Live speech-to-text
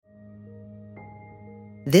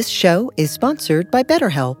This show is sponsored by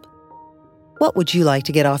BetterHelp. What would you like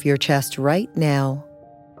to get off your chest right now?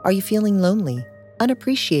 Are you feeling lonely,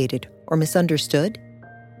 unappreciated, or misunderstood?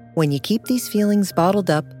 When you keep these feelings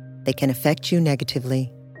bottled up, they can affect you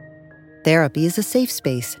negatively. Therapy is a safe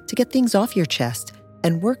space to get things off your chest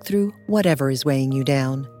and work through whatever is weighing you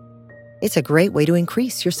down. It's a great way to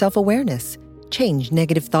increase your self-awareness, change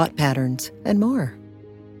negative thought patterns, and more.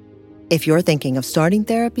 If you're thinking of starting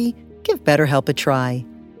therapy, give BetterHelp a try.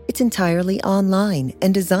 It's entirely online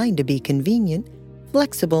and designed to be convenient,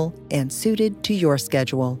 flexible, and suited to your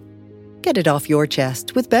schedule. Get it off your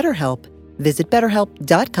chest with BetterHelp. Visit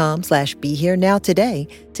BetterHelp.com/BeHereNow today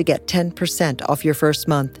to get 10% off your first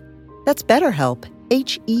month. That's BetterHelp,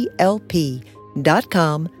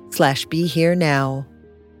 HELP.com/BeHereNow.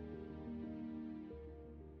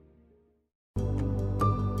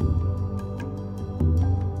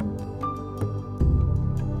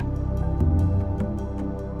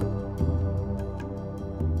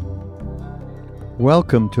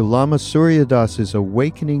 Welcome to Lama Surya Das's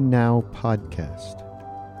Awakening Now podcast.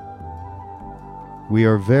 We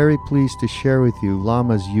are very pleased to share with you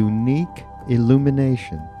Lama's unique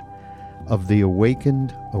illumination of the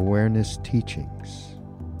Awakened Awareness teachings.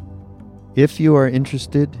 If you are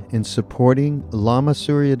interested in supporting Lama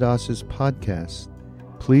Surya Das's podcast,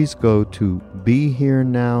 please go to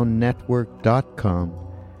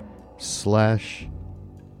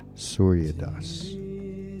BeHereNow.com/Suryadas.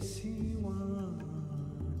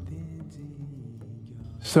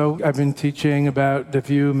 So I've been teaching about the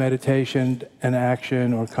view, meditation, and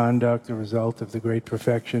action or conduct, the result of the great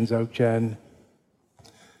perfections, Dzogchen,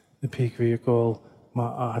 the peak vehicle,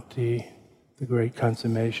 Mahāti, the great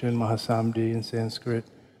consummation, Mahasamdhi in Sanskrit,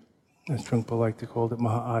 as Trungpa liked to call it,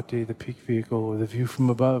 Mahāti, the peak vehicle, or the view from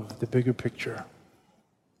above, the bigger picture.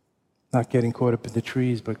 Not getting caught up in the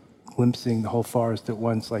trees, but glimpsing the whole forest at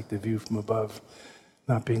once, like the view from above,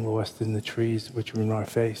 not being lost in the trees which are in our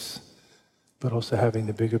face, but also having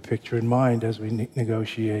the bigger picture in mind as we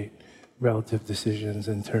negotiate relative decisions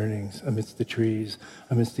and turnings amidst the trees,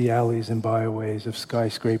 amidst the alleys and byways of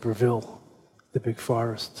Skyscraperville, the big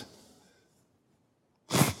forest.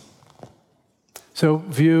 So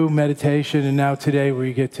view, meditation, and now today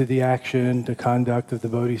we get to the action, the conduct of the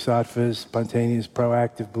bodhisattvas, spontaneous,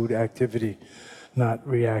 proactive Buddha activity, not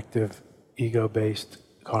reactive, ego-based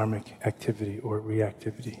karmic activity or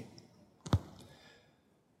reactivity.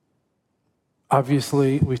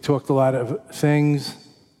 Obviously, we've talked a lot of things,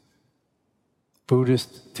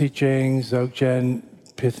 Buddhist teachings, Dzogchen,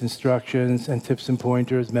 pith instructions, and tips and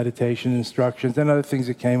pointers, meditation instructions, and other things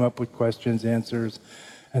that came up with questions, answers,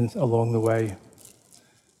 and along the way.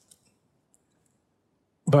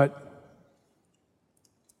 But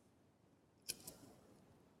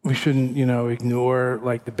we shouldn't, ignore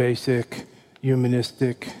like the basic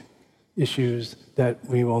humanistic issues that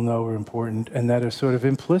we all know are important and that are sort of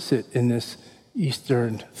implicit in this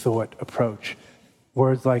Eastern thought approach.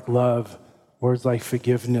 Words like love, words like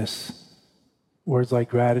forgiveness, words like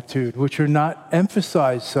gratitude, which are not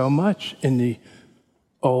emphasized so much in the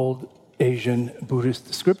old Asian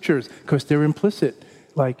Buddhist scriptures because they're implicit,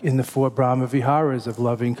 like in the 4 Brahma Viharas of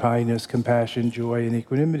loving kindness, compassion, joy, and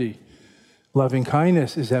equanimity. Loving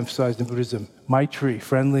kindness is emphasized in Buddhism. Maitri,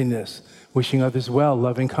 friendliness, wishing others well,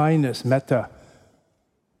 loving kindness, metta.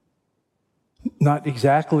 Not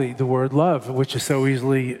exactly the word love, which is so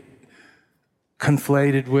easily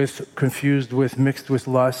conflated with, confused with, mixed with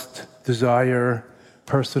lust, desire,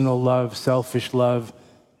 personal love, selfish love.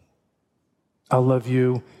 I'll love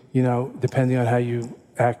you, depending on how you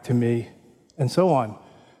act to me, and so on.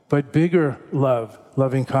 But bigger love,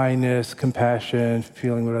 loving kindness, compassion,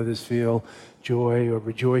 feeling what others feel, joy or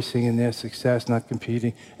rejoicing in their success, not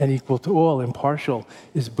competing, and equal to all, impartial,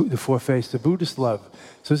 is the 4 faces of Buddhist love.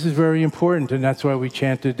 So this is very important, and that's why we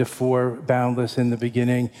chanted the 4 boundless in the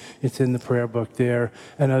beginning. It's in the prayer book there,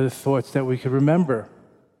 and other thoughts that we could remember.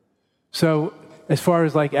 So as far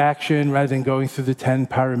as like action, rather than going through the 10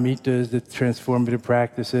 paramitas, the transformative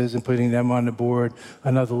practices, and putting them on the board,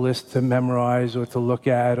 another list to memorize or to look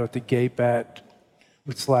at or to gape at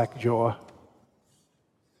with slack jaw.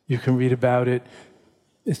 You can read about it.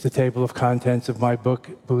 It's the table of contents of my book,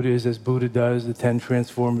 Buddha is as Buddha does, the 10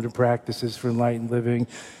 transformative practices for enlightened living,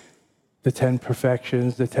 the 10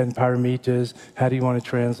 perfections, the 10 paramitas. How do you want to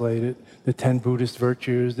translate it? The 10 Buddhist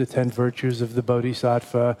virtues, the 10 virtues of the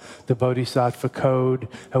Bodhisattva, the Bodhisattva code,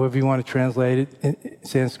 however you want to translate it. In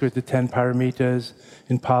Sanskrit, the 10 paramitas.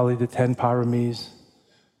 In Pali, the 10 paramis.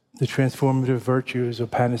 The transformative virtues or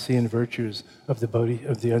Panacean virtues of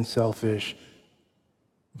the unselfish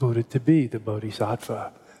Buddha to be, the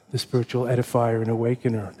Bodhisattva, the spiritual edifier and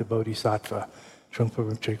awakener, the Bodhisattva. Trungpa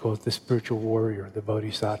Rinpoche calls it the spiritual warrior, the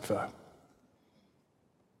bodhisattva.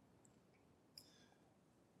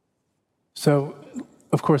 So,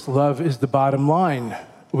 of course, love is the bottom line,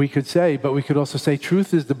 we could say, but we could also say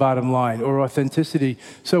truth is the bottom line, or authenticity.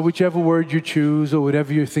 So whichever word you choose, or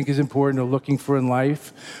whatever you think is important or looking for in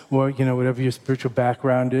life, or whatever your spiritual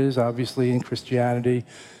background is, obviously in Christianity.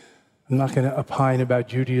 I'm not going to opine about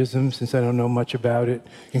Judaism since I don't know much about it.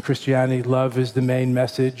 In Christianity, love is the main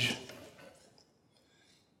message.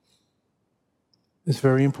 It's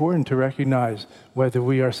very important to recognize whether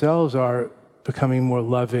we ourselves are becoming more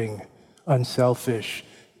loving, unselfish,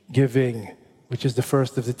 giving, which is the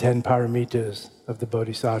first of the 10 paramitas of the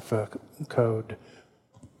Bodhisattva code.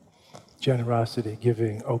 Generosity,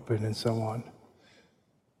 giving, open, and so on.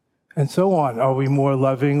 And so on. Are we more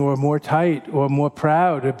loving or more tight or more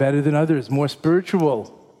proud or better than others, more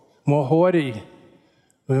spiritual, more haughty?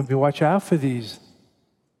 We have to watch out for these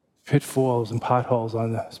pitfalls and potholes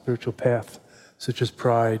on the spiritual path, such as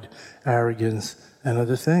pride, arrogance, and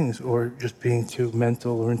other things, or just being too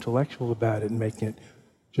mental or intellectual about it and making it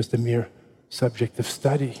just a mere subject of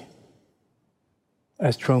study.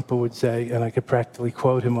 As Trungpa would say, and I could practically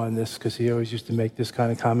quote him on this because he always used to make this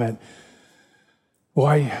kind of comment,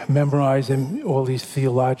 why memorize all these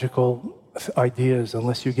theological ideas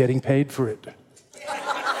unless you're getting paid for it?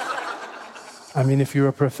 I mean, if you're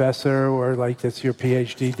a professor or that's your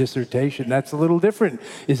PhD dissertation, that's a little different.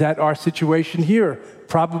 Is that our situation here?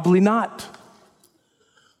 Probably not.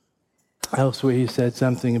 Elsewhere he said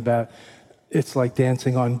something about, it's like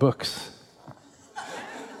dancing on books.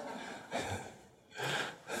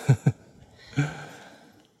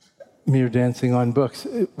 Mere dancing on books,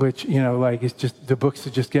 which, it's just, the books are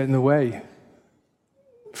just get in the way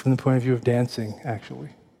from the point of view of dancing, actually,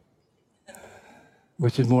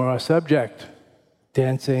 which is more our subject,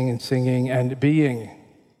 dancing and singing and being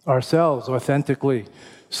ourselves authentically.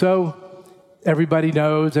 So everybody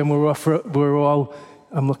knows, and we're all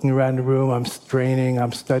I'm looking around the room, I'm straining,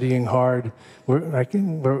 I'm studying hard. I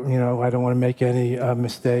don't want to make any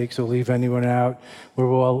mistakes or leave anyone out.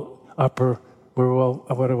 We're all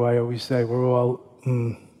what do I always say? We're all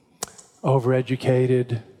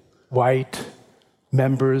overeducated, white,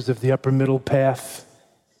 members of the upper middle path.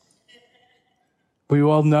 We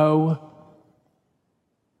all know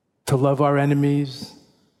to love our enemies,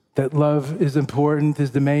 that love is important,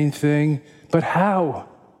 is the main thing. But how?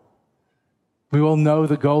 We all know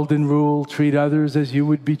the golden rule, treat others as you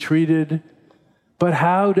would be treated. But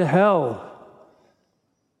how to hell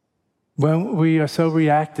when we are so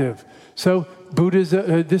reactive? So Buddha's,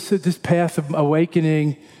 this path of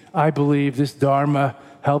awakening, I believe, this Dharma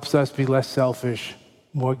helps us be less selfish,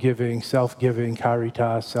 more giving, self-giving,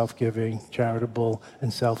 caritas, self-giving, charitable,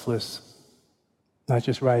 and selfless. Not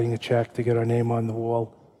just writing a check to get our name on the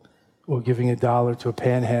wall or giving $1 to a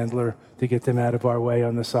panhandler to get them out of our way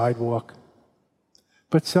on the sidewalk.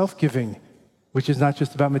 But self-giving, which is not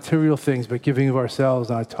just about material things, but giving of ourselves,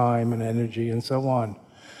 our time and energy and so on.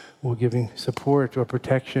 Or giving support or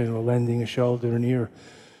protection or lending a shoulder and ear.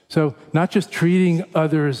 So not just treating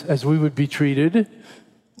others as we would be treated,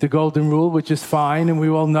 the golden rule, which is fine, and we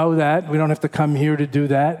all know that. We don't have to come here to do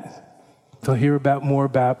that, to hear more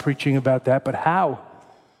about preaching about that, but how?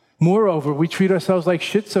 Moreover, we treat ourselves like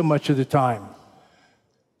shit so much of the time.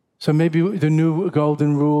 So maybe the new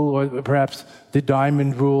golden rule, or perhaps the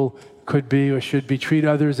diamond rule, could be or should be treat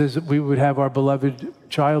others as we would have our beloved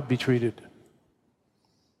child be treated.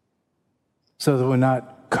 So that we're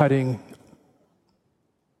not cutting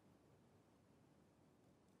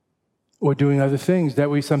or doing other things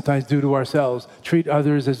that we sometimes do to ourselves. Treat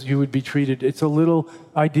others as you would be treated. It's a little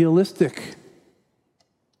idealistic.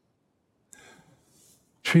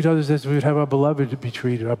 Treat others as we would have our beloved to be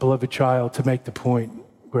treated, our beloved child, to make the point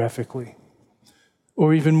graphically.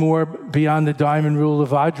 Or even more beyond the diamond rule,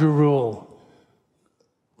 the Vajra rule,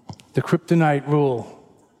 the kryptonite rule,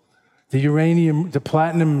 the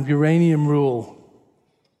platinum uranium rule.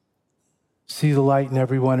 See the light in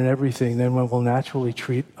everyone and everything, then we will naturally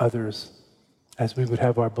treat others as we would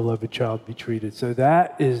have our beloved child be treated. So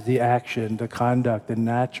that is the action, the conduct, the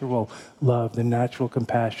natural love, the natural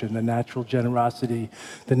compassion, the natural generosity,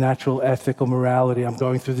 the natural ethical morality. I'm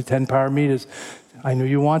going through the 10 paramitas. I knew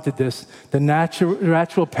you wanted this. The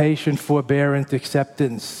natural patient, forbearant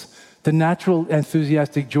acceptance, the natural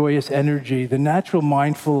enthusiastic, joyous energy, the natural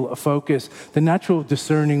mindful focus, the natural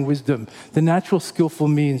discerning wisdom, the natural skillful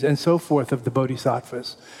means, and so forth of the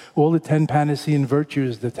bodhisattvas. All the 10 Panaceian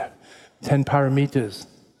virtues, the 10 paramitas.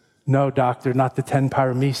 No, doctor, not the 10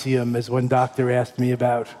 paramecium, as one doctor asked me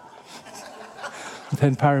about.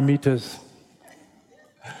 10 paramitas.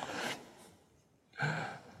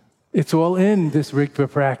 It's all in this Rigpa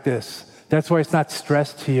practice. That's why it's not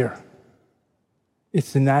stressed here.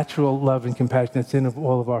 It's the natural love and compassion that's in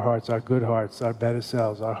all of our hearts, our good hearts, our better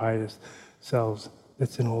selves, our highest selves,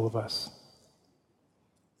 that's in all of us.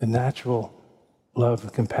 The natural love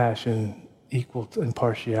and compassion, equal to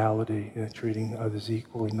impartiality, treating others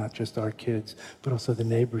equally, not just our kids, but also the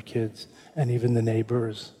neighbor kids, and even the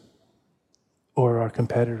neighbors, or our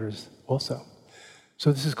competitors also.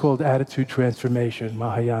 So this is called attitude transformation,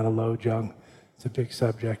 Mahayana Lojong. It's a big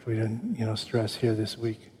subject we didn't stress here this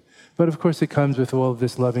week. But of course it comes with all of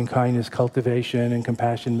this loving kindness cultivation and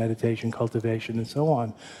compassion meditation cultivation and so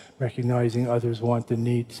on, recognizing others want and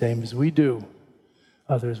need same as we do.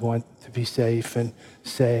 Others want to be safe and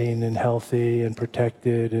sane and healthy and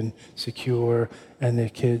protected and secure, and their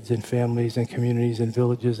kids and families and communities and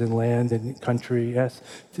villages and land and country, yes,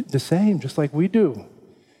 the same, just like we do.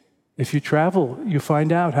 If you travel, you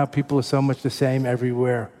find out how people are so much the same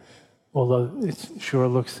everywhere, although it sure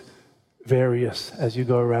looks various as you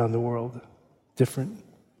go around the world. Different.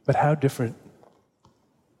 But how different?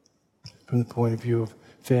 From the point of view of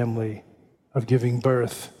family, of giving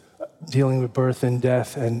birth, dealing with birth and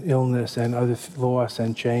death and illness and other loss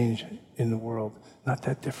and change in the world. Not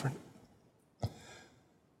that different.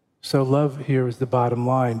 So love here is the bottom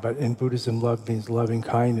line, but in Buddhism, love means loving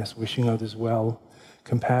kindness, wishing others well,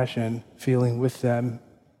 compassion, feeling with them,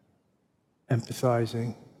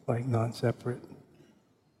 empathizing like non-separate,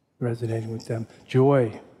 resonating with them.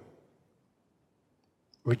 Joy,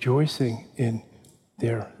 rejoicing in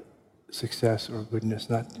their success or goodness,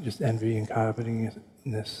 not just envy and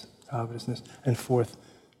covetousness. And fourth,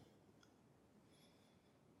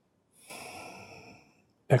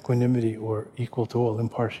 equanimity or equal to all,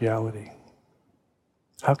 impartiality.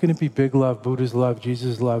 How can it be big love, Buddha's love,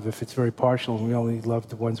 Jesus' love, if it's very partial and we only love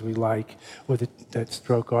the ones we like, or that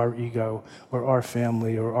stroke our ego, or our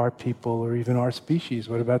family, or our people, or even our species?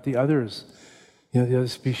 What about the others? The other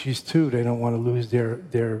species too, they don't want to lose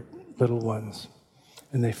their little ones.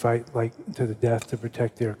 And they fight like to the death to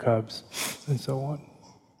protect their cubs, and so on.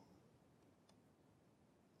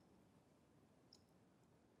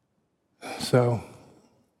 So,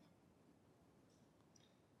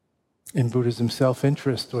 in Buddhism,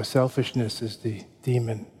 self-interest or selfishness is the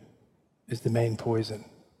demon, is the main poison.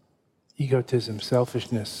 Egotism,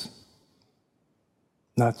 selfishness,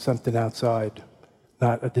 not something outside,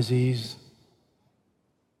 not a disease,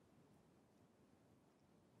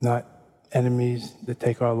 not enemies that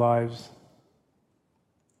take our lives,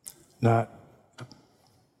 not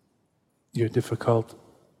your difficult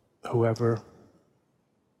whoever,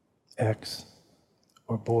 ex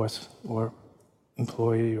or boss or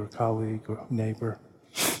employee or colleague or neighbor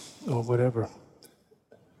or whatever.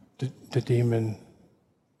 The demon,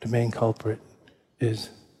 the main culprit, is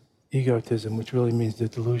egotism, which really means the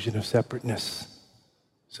delusion of separateness.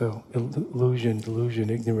 So delusion,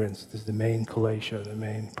 ignorance is the main kalesha, the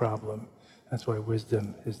main problem. That's why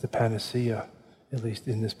wisdom is the panacea, at least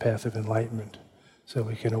in this path of enlightenment. So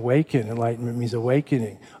we can awaken. Enlightenment means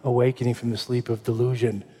awakening from the sleep of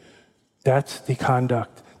delusion. That's the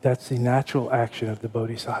conduct. That's the natural action of the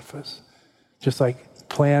bodhisattvas. Just like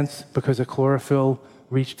plants, because of chlorophyll,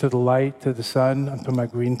 reach to the light, to the sun. I'm talking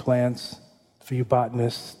about green plants. For you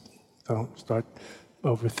botanists, don't start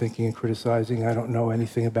overthinking and criticizing. I don't know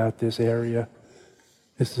anything about this area.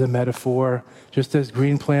 This is a metaphor. Just as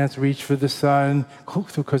green plants reach for the sun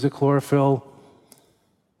because of chlorophyll,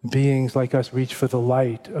 beings like us reach for the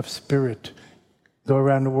light of spirit. Go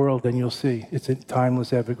around the world and you'll see. It's a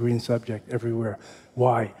timeless, evergreen subject everywhere.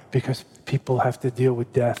 Why? Because people have to deal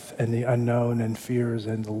with death and the unknown and fears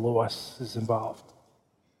and the loss is involved.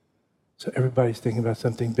 So everybody's thinking about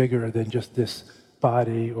something bigger than just this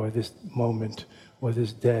body or this moment or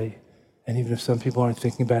this day. And even if some people aren't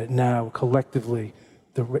thinking about it now, collectively,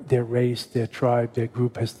 their race, their tribe, their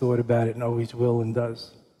group has thought about it and always will and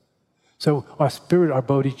does. So our spirit, our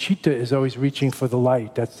bodhicitta, is always reaching for the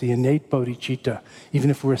light. That's the innate bodhicitta.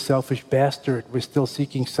 Even if we're a selfish bastard, we're still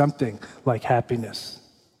seeking something like happiness.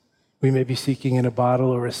 We may be seeking in a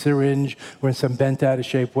bottle or a syringe or in some bent out of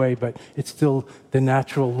shape way, but it's still the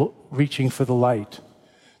natural reaching for the light.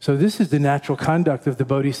 So this is the natural conduct of the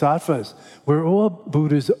bodhisattvas. We're all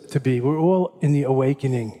Buddhas to be. We're all in the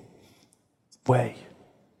awakening way.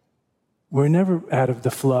 We're never out of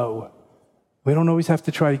the flow. We don't always have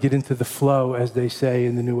to try to get into the flow, as they say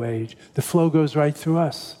in the New Age. The flow goes right through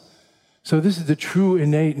us. So this is the true,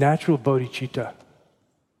 innate, natural bodhicitta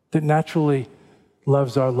that naturally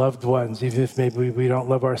loves our loved ones, even if maybe we don't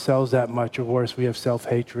love ourselves that much, or worse, we have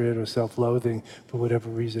self-hatred or self-loathing for whatever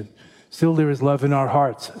reason. Still, there is love in our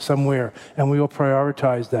hearts somewhere, and we all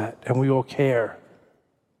prioritize that, and we all care.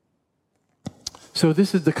 So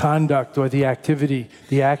this is the conduct or the activity,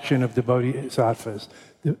 the action of the bodhisattvas.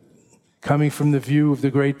 Coming from the view of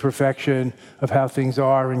the great perfection of how things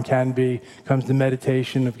are and can be, comes the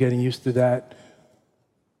meditation of getting used to that.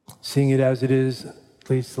 Seeing it as it is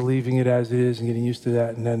leads to leaving it as it is and getting used to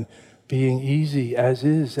that, and then being easy as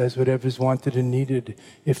is, as whatever is wanted and needed.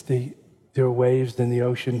 If there are waves, then the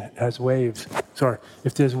ocean has waves.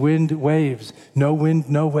 If there's wind, waves. No wind,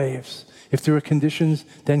 no waves. If there are conditions,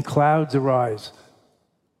 then clouds arise.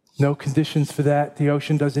 No conditions for that. The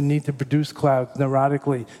ocean doesn't need to produce clouds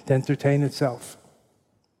neurotically to entertain itself.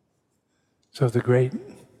 So the great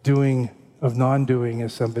doing of non-doing,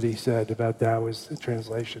 as somebody said about Tao, is the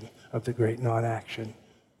translation of the great non-action.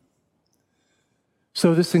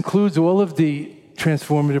 So this includes all of the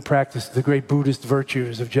transformative practices, the great Buddhist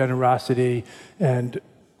virtues of generosity and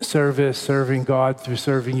service, serving God through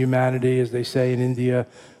serving humanity, as they say in India,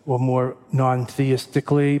 or more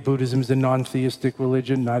non-theistically. Buddhism is a non-theistic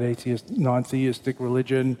religion, not atheist, non-theistic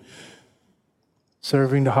religion.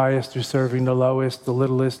 Serving the highest through serving the lowest, the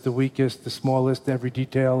littlest, the weakest, the smallest, every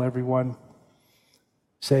detail, everyone.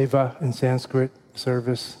 Seva in Sanskrit,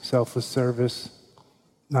 service, selfless service,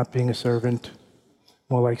 not being a servant.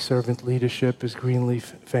 More like servant leadership, as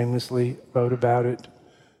Greenleaf famously wrote about it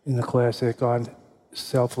in the classic on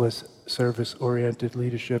selfless, service-oriented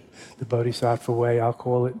leadership, the Bodhisattva way. I'll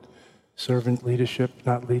call it servant leadership,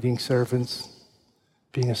 not leading servants,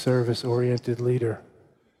 being a service-oriented leader,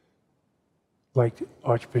 like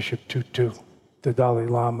Archbishop Tutu, the Dalai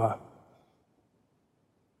Lama.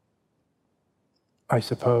 I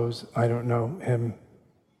suppose, I don't know him,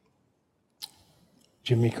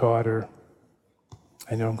 Jimmy Carter.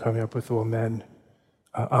 I know I'm coming up with all men.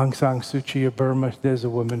 Aung San Suu Kyi of Burma, there's a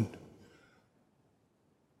woman.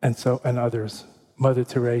 And others. Mother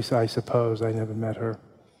Teresa, I suppose, I never met her.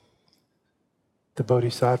 The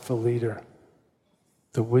Bodhisattva leader,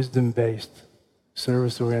 the wisdom-based,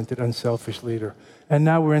 service-oriented, unselfish leader. And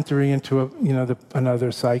now we're entering into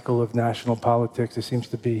another cycle of national politics. It seems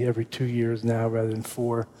to be every 2 years now rather than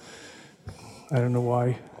 4. I don't know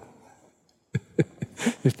why.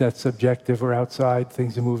 If that's subjective or outside,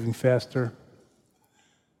 things are moving faster.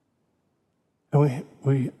 And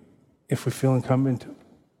if we feel incumbent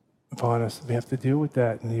upon us, we have to deal with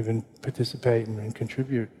that and even participate and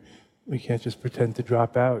contribute. We can't just pretend to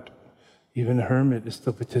drop out. Even a hermit is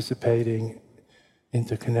still participating,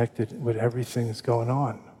 interconnected with everything that's going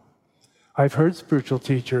on. I've heard spiritual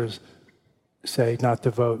teachers say not to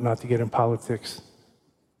vote, not to get in politics.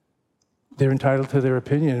 They're entitled to their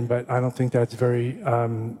opinion, but I don't think that's very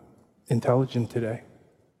intelligent today.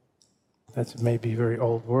 That's maybe a very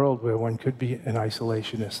old world where one could be an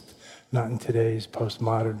isolationist, not in today's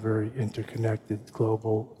postmodern, very interconnected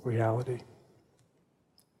global reality.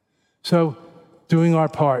 So, doing our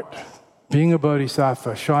part, being a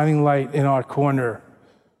bodhisattva, shining light in our corner,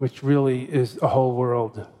 which really is a whole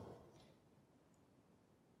world.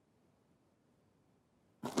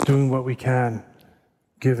 Doing what we can,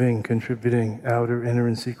 giving, contributing, outer, inner,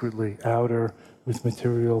 and secretly. Outer with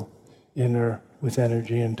material, inner with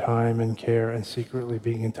energy and time and care, and secretly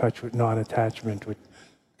being in touch with non-attachment, with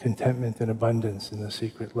contentment and abundance in the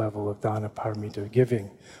secret level of dana paramita, giving,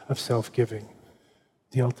 of self-giving,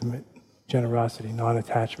 the ultimate generosity,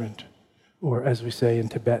 non-attachment, or as we say in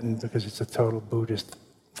Tibetan, because it's a total Buddhist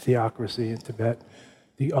theocracy in Tibet,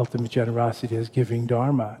 the ultimate generosity is giving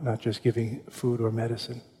dharma, not just giving food or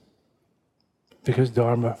medicine. Because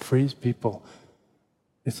dharma frees people.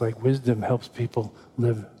 It's like wisdom helps people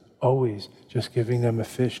live always. Just giving them a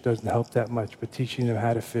fish doesn't help that much, but teaching them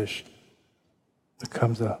how to fish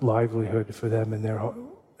becomes a livelihood for them and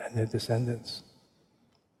their descendants.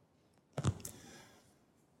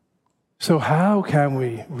 So how can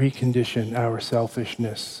we recondition our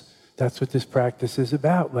selfishness? That's what this practice is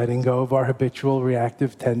about, letting go of our habitual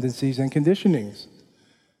reactive tendencies and conditionings,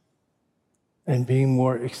 and being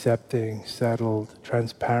more accepting, settled,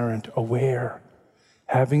 transparent, aware,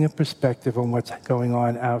 having a perspective on what's going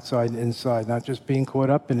on outside and inside, not just being caught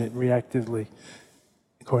up in it reactively,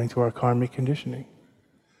 according to our karmic conditioning.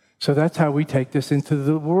 So that's how we take this into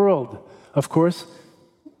the world. Of course,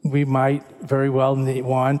 we might very well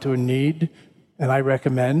want or need, and I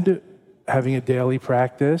recommend having a daily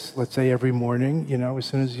practice, let's say every morning. As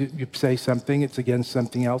soon as you say something, it's against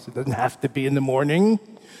something else. It doesn't have to be in the morning.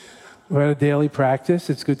 We're at a daily practice.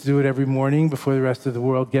 It's good to do it every morning before the rest of the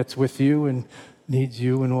world gets with you and needs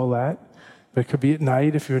you and all that. But it could be at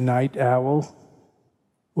night if you're a night owl,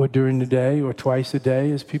 or during the day, or twice a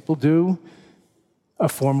day, as people do. A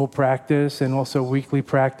formal practice and also weekly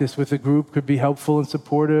practice with a group could be helpful and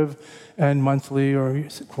supportive, and monthly or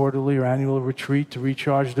quarterly or annual retreat to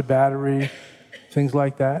recharge the battery, things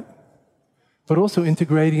like that. But also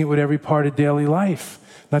integrating it with every part of daily life,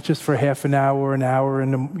 not just for half an hour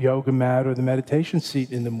in the yoga mat or the meditation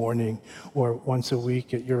seat in the morning, or once a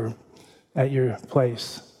week at your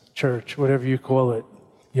place, church, whatever you call it,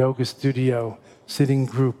 yoga studio, sitting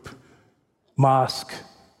group, mosque,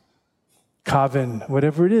 coven,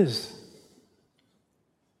 whatever it is.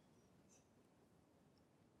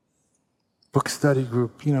 Book study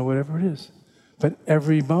group, whatever it is. But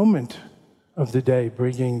every moment of the day,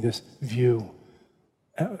 bringing this view,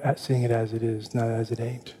 seeing it as it is, not as it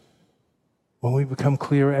ain't. When we become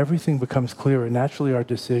clearer, everything becomes clearer. Naturally, our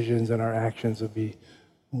decisions and our actions will be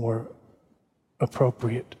more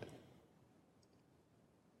appropriate.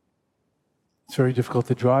 It's very difficult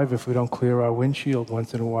to drive if we don't clear our windshield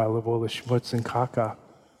once in a while of all the schmutz and caca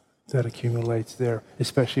that accumulates there,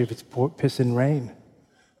 especially if it's piss and rain,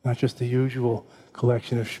 not just the usual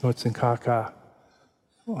collection of schmutz and caca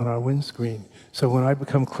on our windscreen. So when I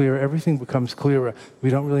become clear, everything becomes clearer. We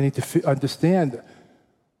don't really need to understand.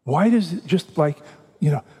 Why does it just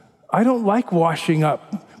I don't like washing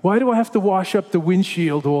up. Why do I have to wash up the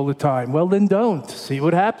windshield all the time? Well, then don't. See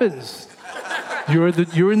what happens.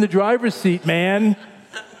 You're in the driver's seat, man.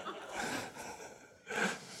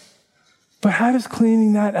 But how does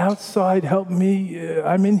cleaning that outside help me?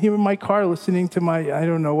 I'm in here in my car listening to my, I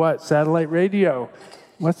don't know what, satellite radio.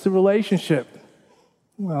 What's the relationship?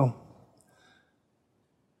 Well,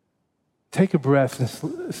 take a breath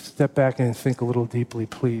and step back and think a little deeply,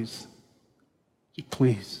 please.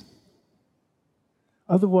 Please.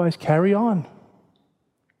 Otherwise, carry on.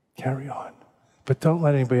 Carry on. But don't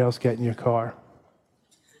let anybody else get in your car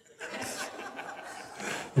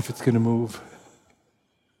if it's going to move.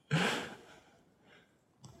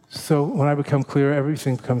 So when I become clearer,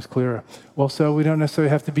 everything becomes clearer. Also, we don't necessarily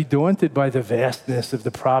have to be daunted by the vastness of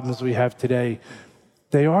the problems we have today.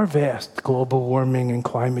 They are vast, global warming and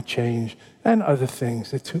climate change and other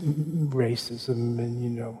things. Racism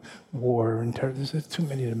and, war and terror. There's too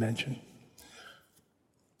many to mention.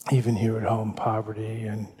 Even here at home, poverty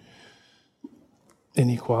and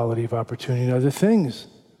inequality of opportunity and other things.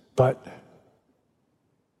 But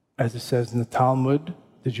as it says in the Talmud,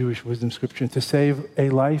 the Jewish wisdom scripture, to save a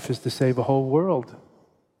life is to save a whole world.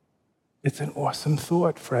 It's an awesome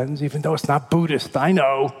thought, friends, even though it's not Buddhist, I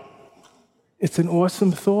know. It's an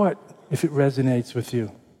awesome thought if it resonates with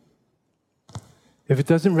you. If it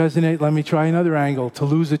doesn't resonate, let me try another angle. To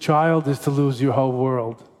lose a child is to lose your whole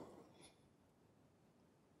world.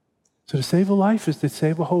 So to save a life is to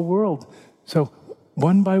save a whole world. So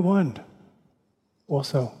one by one,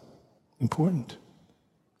 also important.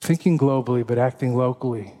 Thinking globally, but acting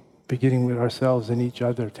locally, beginning with ourselves and each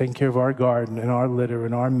other, taking care of our garden and our litter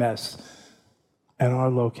and our mess and our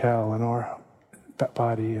locale and our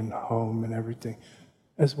body and home and everything,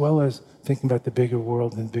 as well as thinking about the bigger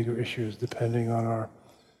world and bigger issues depending on our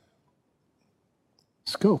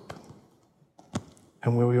scope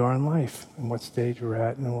and where we are in life and what stage we're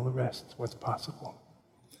at and all the rest, what's possible.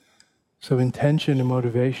 So intention and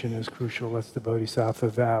motivation is crucial. That's the Bodhisattva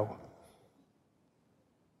vow.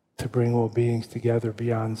 To bring all beings together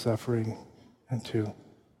beyond suffering and to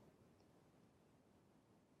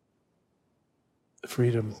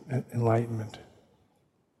freedom, enlightenment,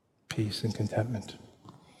 peace, and contentment.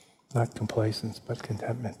 Not complacence, but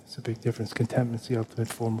contentment. It's a big difference. Contentment's the ultimate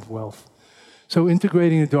form of wealth. So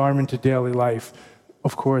integrating the Dharma into daily life,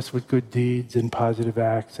 of course, with good deeds and positive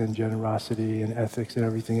acts and generosity and ethics and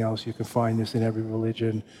everything else. You can find this in every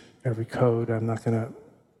religion, every code. I'm not going to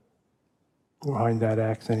wind that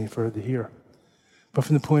axe any further here. But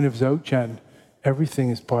from the point of Dzogchen, everything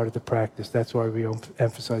is part of the practice. That's why we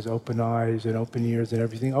emphasize open eyes and open ears and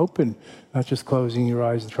everything open, not just closing your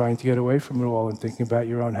eyes and trying to get away from it all and thinking about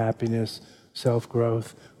your own happiness,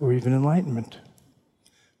 self-growth, or even enlightenment.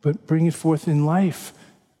 But bring it forth in life.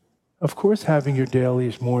 Of course, having your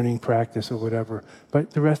daily morning practice or whatever,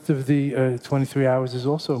 but the rest of the 23 hours is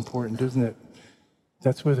also important, isn't it?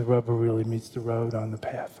 That's where the rubber really meets the road on the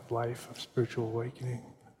path of life, of spiritual awakening,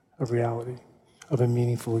 of reality, of a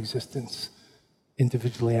meaningful existence,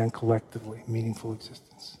 individually and collectively, meaningful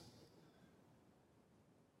existence.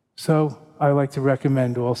 So I like to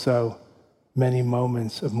recommend also many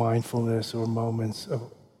moments of mindfulness or moments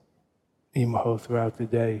of imaho throughout the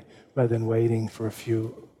day, rather than waiting for a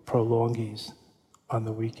few prolongies on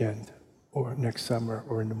the weekend or next summer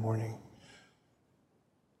or in the morning.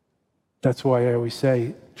 That's why I always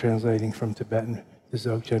say, translating from Tibetan, the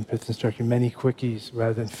Dzogchen Pith instruction, many quickies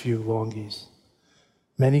rather than few longies.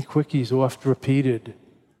 Many quickies oft repeated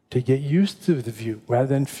to get used to the view, rather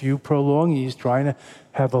than few prolongies trying to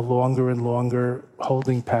have a longer and longer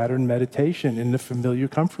holding pattern meditation in the familiar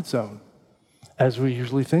comfort zone. as we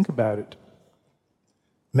usually think about it.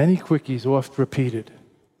 Many quickies oft repeated,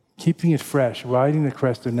 keeping it fresh, riding the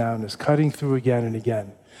crest of nowness, cutting through again and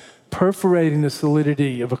again, perforating the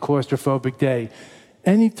solidity of a claustrophobic day.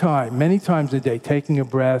 Anytime, many times a day, taking a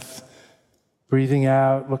breath, breathing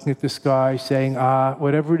out, looking at the sky, saying,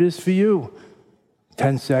 whatever it is for you.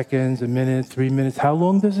 10 seconds, a minute, 3 minutes. How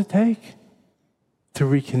long does it take to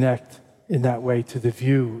reconnect in that way to the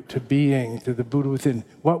view, to being, to the Buddha within?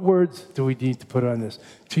 What words do we need to put on this?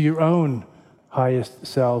 To your own highest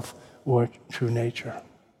self or true nature.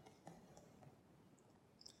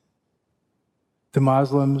 The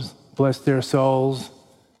Muslims, bless their souls,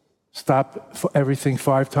 stop everything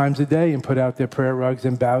 5 times a day and put out their prayer rugs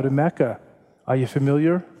and bow to Mecca. Are you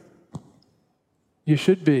familiar? You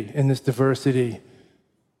should be in this diversity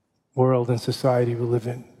world and society we live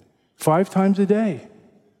in. 5 times a day.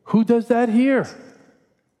 Who does that here?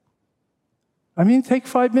 I mean, take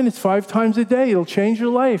 5 minutes 5 times a day. It'll change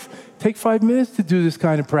your life. Take 5 minutes to do this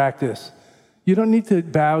kind of practice. You don't need to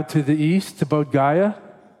bow to the east, to Bodh Gaya,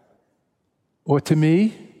 or to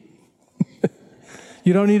me.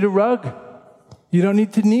 You don't need a rug. You don't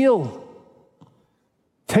need to kneel.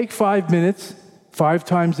 Take 5 minutes 5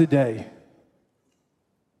 times a day.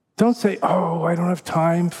 Don't say, I don't have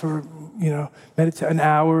time for, meditate an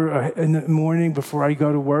hour in the morning before I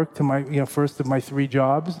go to work to my, first of my 3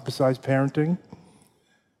 jobs besides parenting.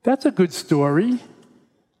 That's a good story.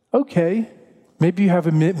 Okay. Maybe you have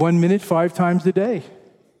 1 minute 5 times a day.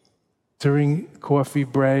 During coffee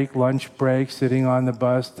break, lunch break, sitting on the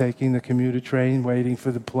bus, taking the commuter train, waiting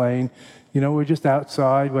for the plane. We're just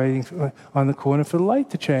outside waiting on the corner for the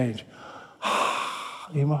light to change.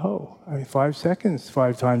 Imaho. 5 seconds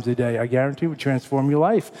 5 times a day. I guarantee it would transform your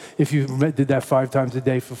life if you did that 5 times a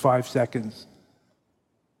day for 5 seconds.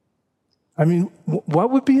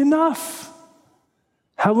 What would be enough?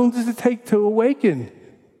 How long does it take to awaken?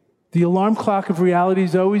 The alarm clock of reality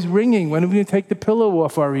is always ringing. When are we going to take the pillow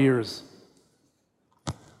off our ears?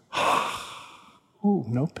 Ooh,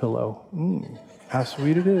 no pillow. How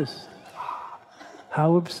sweet it is.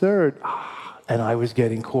 How absurd. And I was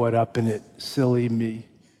getting caught up in it. Silly me.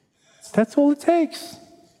 That's all it takes.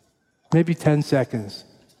 Maybe 10 seconds.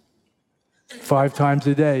 5 times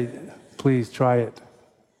a day. Please try it.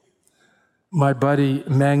 My buddy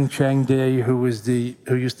Meng Chengde, who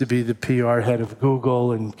used to be the PR head of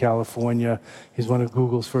Google in California, he's one of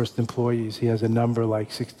Google's first employees. He has a number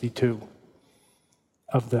like 62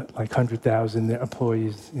 of the 100,000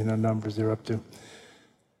 employees, numbers they're up to.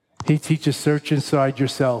 He teaches Search Inside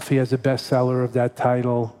Yourself. He has a bestseller of that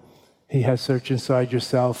title. He has Search Inside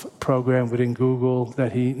Yourself program within Google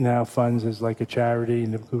that he now funds as like a charity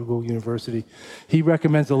in the Google University. He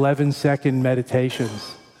recommends 11-second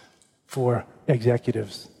meditations for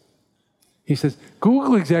executives. He says,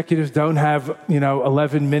 Google executives don't have,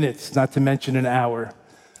 11 minutes, not to mention an hour.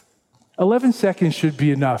 11 seconds should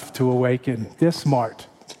be enough to awaken. They're smart.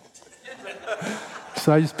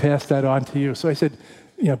 So I just passed that on to you. So I said,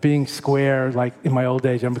 being square, like in my old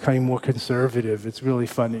age, I'm becoming more conservative. It's really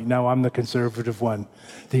funny. Now I'm the conservative one,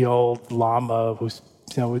 the old Lama who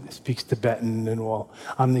speaks Tibetan and all.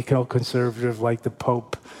 I'm the conservative, like the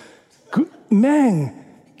Pope. Meng,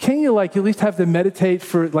 can you at least have them meditate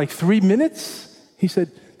for 3 minutes? He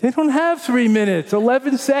said, they don't have 3 minutes,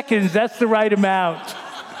 11 seconds, that's the right amount.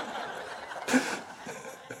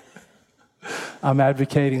 I'm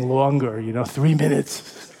advocating longer, 3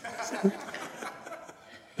 minutes.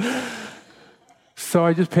 So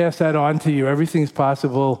I just pass that on to you. Everything's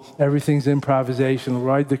possible. Everything's improvisational.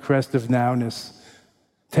 Ride the crest of nowness.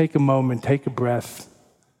 Take a moment. Take a breath.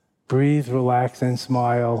 Breathe, relax, and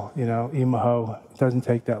smile. Imaho. It doesn't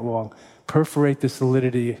take that long. Perforate the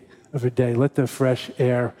solidity of a day. Let the fresh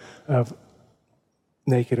air of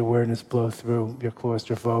naked awareness blow through your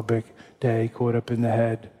claustrophobic day, caught up in the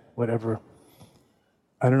head, whatever.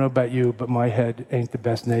 I don't know about you, but my head ain't the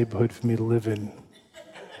best neighborhood for me to live in.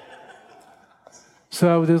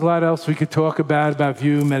 So there's a lot else we could talk about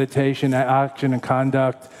view, meditation, action, and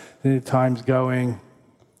conduct. The time's going.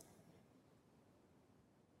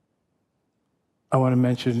 I want to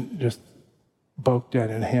mention just Bokden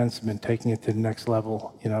enhancement, taking it to the next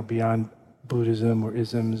level, beyond Buddhism or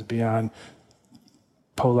isms, beyond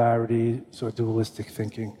polarity, or dualistic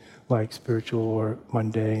thinking, like spiritual or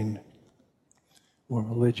mundane, or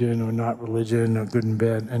religion or not religion, or good and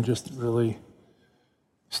bad, and just really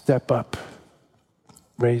step up.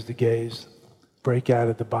 Raise the gaze, break out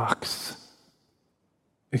of the box,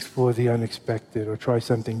 explore the unexpected, or try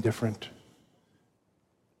something different.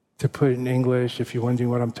 To put it in English, if you're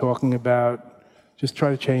wondering what I'm talking about, just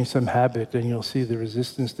try to change some habit and you'll see the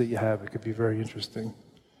resistance that you have. It could be very interesting.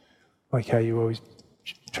 Like how you always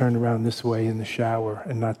turn around this way in the shower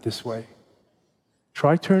and not this way.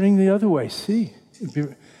 Try turning the other way, see.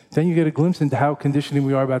 Then you get a glimpse into how conditioning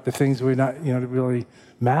we are about the things we're not, that really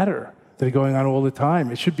matter, that are going on all the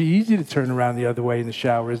time. It should be easy to turn around the other way in the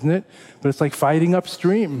shower, isn't it? But it's like fighting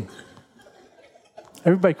upstream.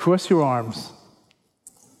 Everybody cross your arms.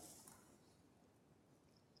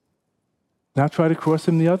 Now try to cross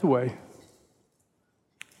them the other way.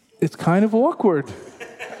 It's kind of awkward.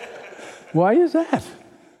 Why is that?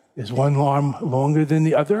 Is one arm longer than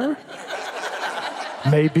the other?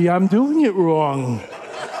 Maybe I'm doing it wrong.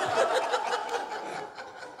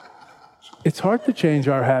 It's hard to change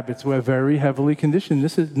our habits. We're very heavily conditioned.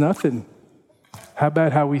 This is nothing. How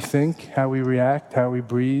about how we think, how we react, how we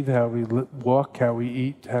breathe, how we walk, how we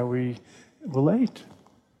eat, how we relate,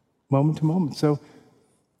 moment to moment. So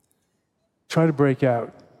try to break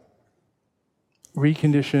out.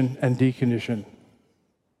 Recondition and decondition.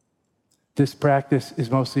 This practice is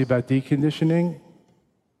mostly about deconditioning,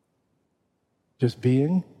 just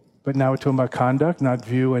being, but now we're talking about conduct, not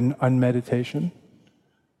view and unmeditation.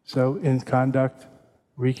 So in conduct,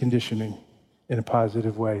 reconditioning in a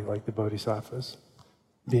positive way, like the Bodhisattvas,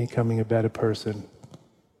 becoming a better person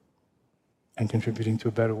and contributing to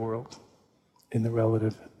a better world in the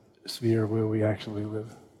relative sphere where we actually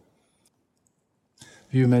live.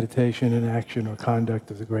 View, meditation, and action or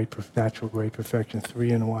conduct of the natural great perfection,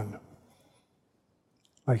 3 in 1.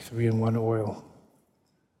 Like 3 in 1 oil.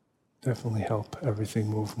 Definitely help everything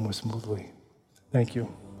move more smoothly. Thank you.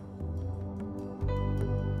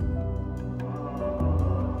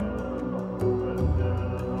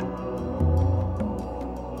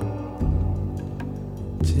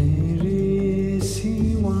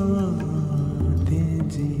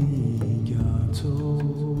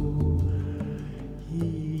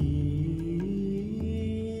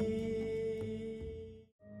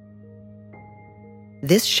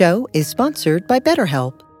 This show is sponsored by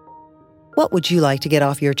BetterHelp. What would you like to get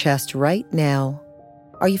off your chest right now?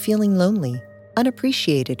 Are you feeling lonely,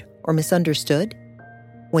 unappreciated, or misunderstood?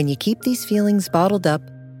 When you keep these feelings bottled up,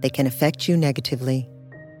 they can affect you negatively.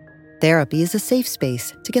 Therapy is a safe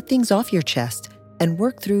space to get things off your chest and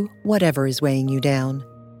work through whatever is weighing you down.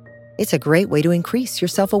 It's a great way to increase your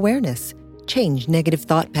self-awareness, change negative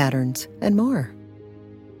thought patterns, and more.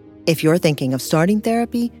 If you're thinking of starting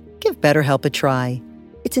therapy, give BetterHelp a try.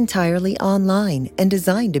 It's entirely online and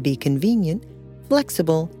designed to be convenient,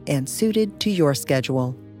 flexible, and suited to your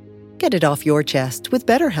schedule. Get it off your chest with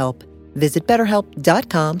BetterHelp. Visit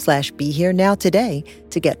BetterHelp.com/BeHereNow today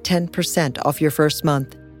to get 10% off your first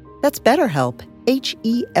month. That's BetterHelp,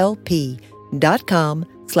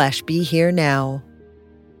 HELP.com/BeHereNow.